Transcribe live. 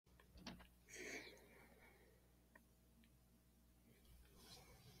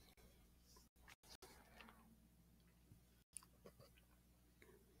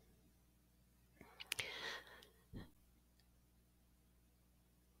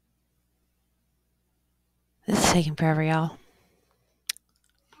This is taking forever, y'all.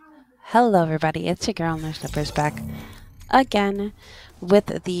 Hello, everybody. It's your girl, No Snippers, back again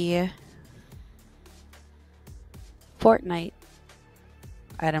with the Fortnite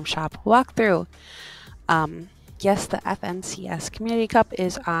item shop walkthrough. Yes, the FNCS Community Cup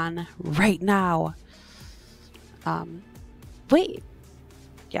is on right now. Wait.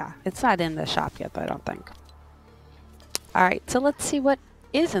 Yeah, it's not in the shop yet, though, I don't think. All right, so let's see what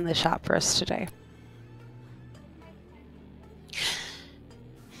is in the shop for us today.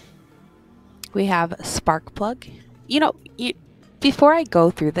 We have Spark Plug. Before I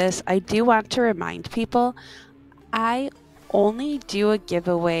go through this, I do want to remind people I only do a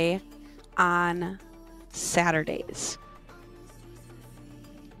giveaway on Saturdays.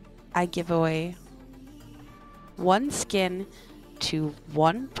 I give away one skin to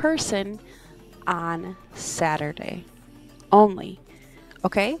one person on Saturday only.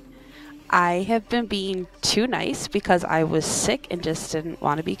 Okay? I have been being too nice because I was sick and just didn't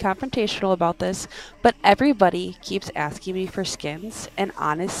want to be confrontational about this, but everybody keeps asking me for skins, and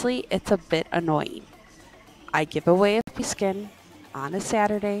honestly, it's a bit annoying. I give away a free skin on a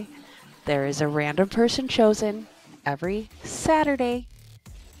Saturday. There is a random person chosen every Saturday.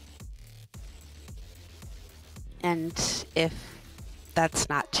 And if that's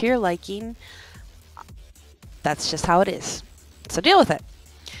not to your liking, that's just how it is. So deal with it.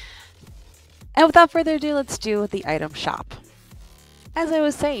 And without further ado, let's do the item shop. As I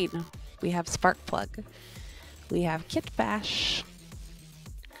was saying, we have Spark Plug. We have Kit Bash.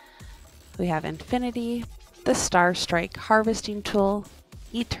 We have Infinity, the Star Strike Harvesting Tool,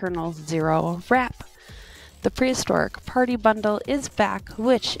 Eternal Zero Wrap. The Prehistoric Party Bundle is back,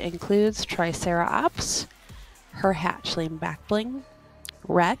 which includes Triceratops, her hatchling backbling,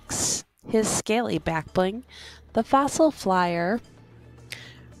 Rex, his scaly backbling, the Fossil Flyer,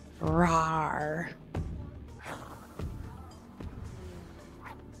 Rawr.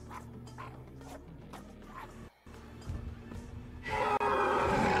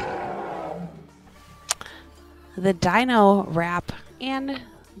 The Dino Wrap, and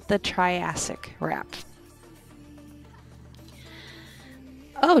the Triassic Wrap.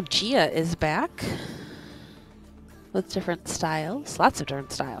 Oh, Gia is back with different styles. Lots of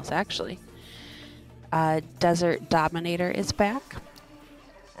different styles, actually. Desert Dominator is back.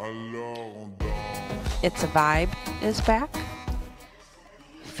 It's a Vibe is back.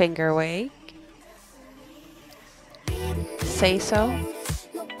 Finger Wag. Say So.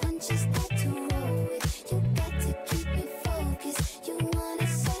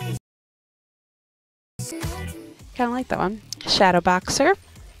 Kind of like that one. Shadow Boxer.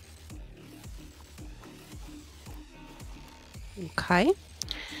 Okay.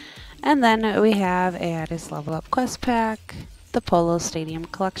 And then we have Addis Level Up Quest Pack, the Polo Stadium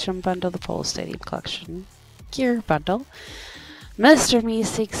Collection Bundle, the Polo Stadium Collection Gear Bundle, Mr.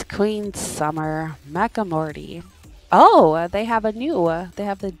 Meeseeks Queen Summer, Mecha Morty. Oh, they have a new, they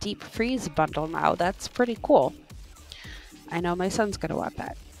have the Deep Freeze Bundle now. That's pretty cool. I know my son's going to want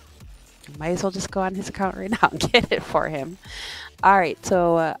that. Might as well just go on his account right now and get it for him. Alright,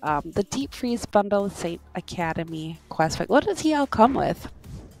 so the Deep Freeze Bundle with Saint Academy Quest Pack. What does he all come with?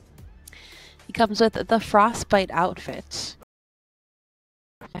 He comes with the Frostbite outfit,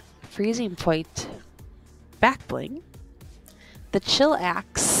 Freezing Point back bling, the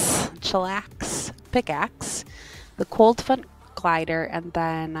Chillax pickaxe, the Cold Front glider, and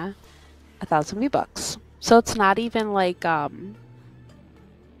then 1,000 V-Bucks. So it's not even like oh,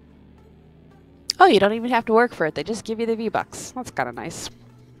 you don't even have to work for it. They just give you the V-Bucks. That's kind of nice.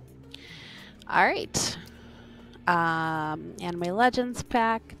 All right. Anime Legends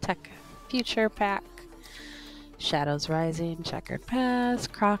pack, Tech Future pack, Shadows Rising, Checkered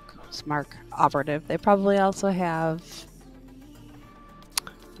Past, Croc's Mark Operative. They probably also have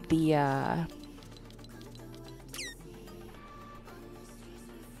the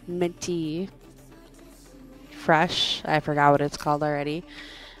Minty Fresh. I forgot what it's called already.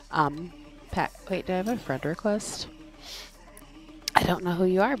 Pack. Wait, do I have a friend request? I don't know who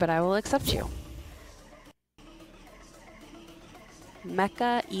you are, but I will accept you.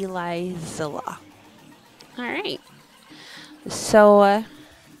 Mecha Eli Zilla. Alright. So,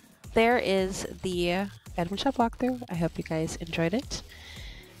 there is the item shop walkthrough. I hope you guys enjoyed it.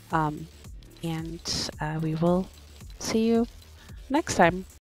 And we will see you next time.